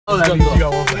Oh, that means you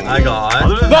got one thing. I got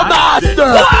the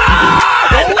master!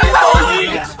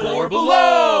 Explore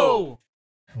below!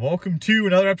 Welcome to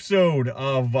another episode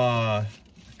of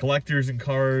Collectors and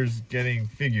Cars Getting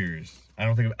Figures. I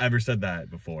don't think I've ever said that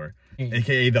before.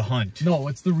 AKA The Hunt. No,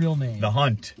 it's the real name. The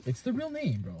Hunt. It's the real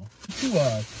name, bro. To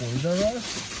Toys R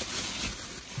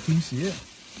Us. Can you see it?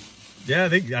 Yeah, I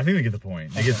think they get the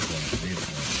point. They get the point. They get the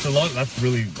point. It's a lot. That's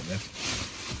really.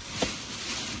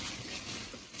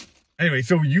 Anyway,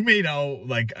 so you made out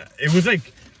like it was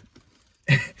like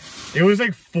it was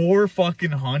like 4 fucking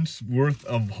hunts worth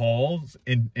of hauls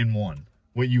in one.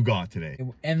 What you got today?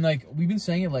 And like we've been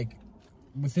saying it like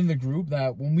within the group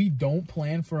that when we don't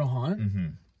plan for a hunt,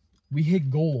 we hit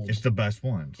gold. It's the best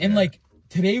ones. And like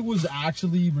today was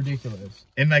actually ridiculous.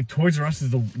 And like Toys R Us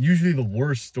is usually the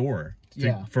worst store.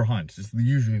 For hunts. It's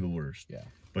usually the worst. Yeah.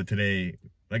 But today,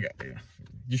 like,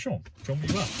 you show them. Show me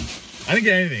you got. I didn't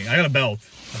get anything. I got a belt.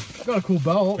 I got a cool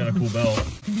belt. Got a cool belt.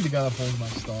 You be the guy that holds my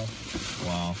stuff.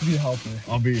 Wow. You be the helper.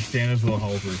 I'll be Santa's little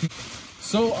helper.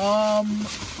 So,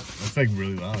 that's like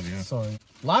really loud, yeah. Sorry.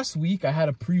 Last week, I had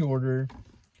a pre-order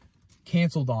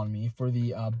canceled on me for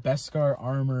the Beskar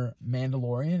Armor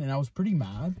Mandalorian, and I was pretty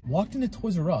mad. Walked into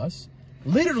Toys R Us.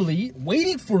 Literally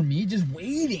waiting for me, just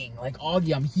waiting. Like,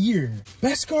 Augie, I'm here.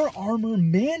 Beskar Armor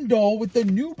Mando with the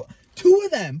new, 2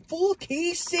 of them, full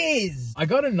cases. I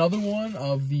got another one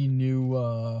of the new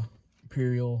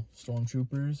Imperial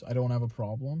Stormtroopers. I don't have a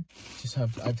problem. I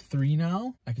have 3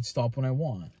 now. I can stop when I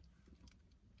want.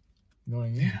 You know what I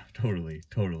mean? Yeah, totally.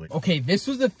 Okay, this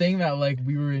was the thing that like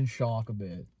we were in shock a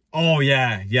bit. Oh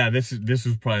yeah. This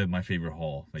was probably my favorite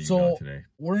haul that you got today.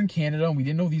 We're in Canada and we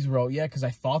didn't know these were out yet because I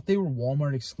thought they were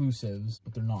Walmart exclusives,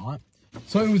 but they're not.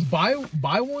 So it was buy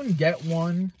one, get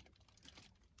one,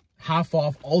 half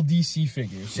off, all DC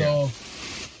figures. So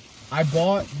I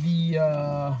bought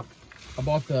the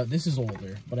this is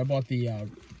older, but I bought the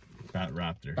Bat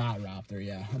Raptor,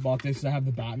 yeah. I bought this to have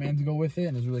the Batman to go with it,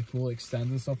 and it's really cool. It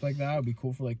extends and stuff like that. It'd be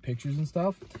cool for like pictures and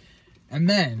stuff. And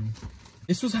then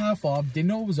this was half off. Didn't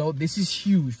know it was out. This is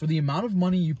huge. For the amount of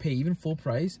money you pay, even full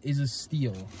price, is a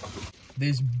steal.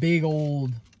 This big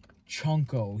old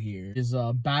chunko here is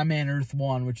Batman Earth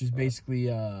 1, which is basically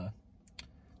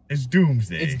it's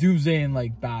Doomsday. It's Doomsday and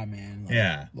like Batman. Like,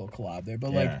 yeah. Little collab there.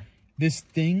 But like this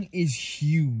thing is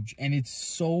huge and it's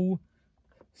so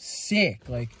sick.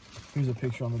 Like here's a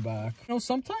picture on the back. You know,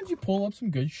 sometimes you pull up some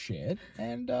good shit,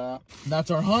 and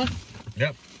that's our hunt.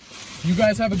 Yep. You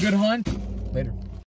guys have a good hunt. Later.